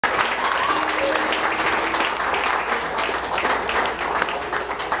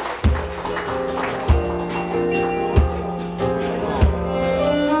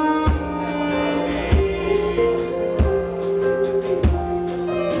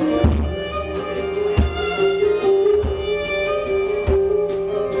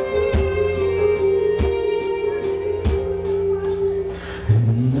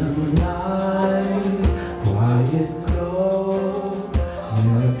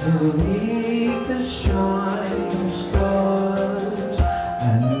beneath the shining stars,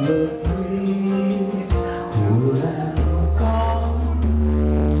 and the breeze cool and calm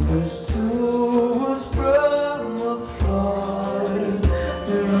whispers to us from afar.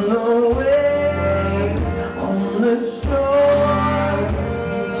 In the waves on the shore,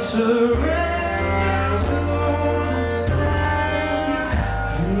 surrender to the sun,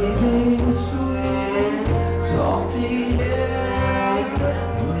 breathing sweet, salty air.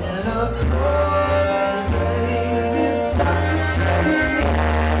 When a chorus raised intoxicating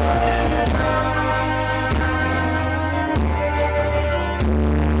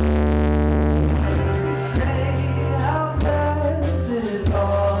say how blessed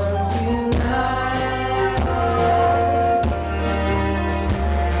are we now.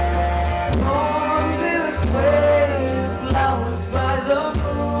 Palms in a sway, flowers by the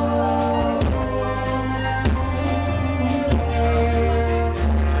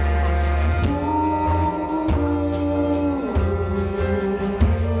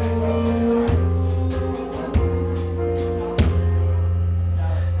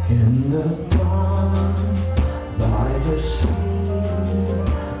in the dawn, by the sea,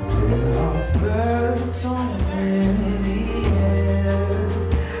 there are bird songs in the air,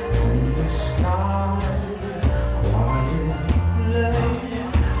 and the sky's quiet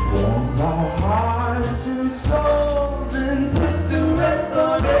place warms our hearts and souls and puts to rest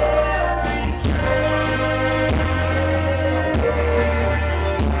on every care.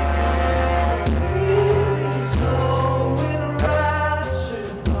 Feeling so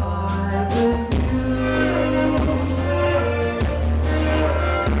enraptured by the view.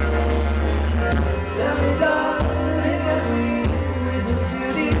 Tell me, darling, have we witnessed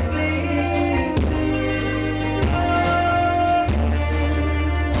beauty's gleam?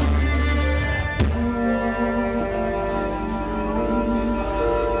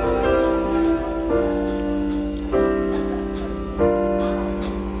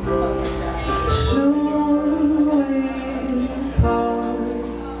 Soon we part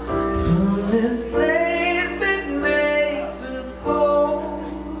from this place that makes us whole.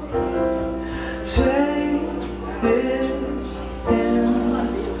 Take this in,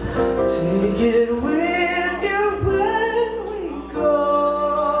 take it with you when we go.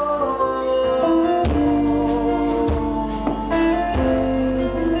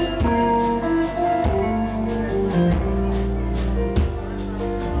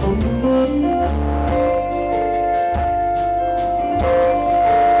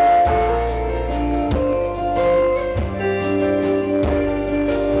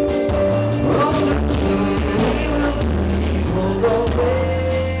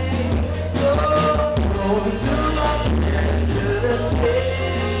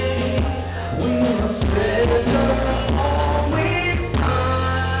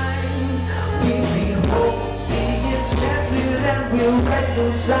 We'll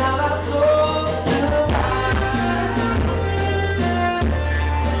reconcile our souls.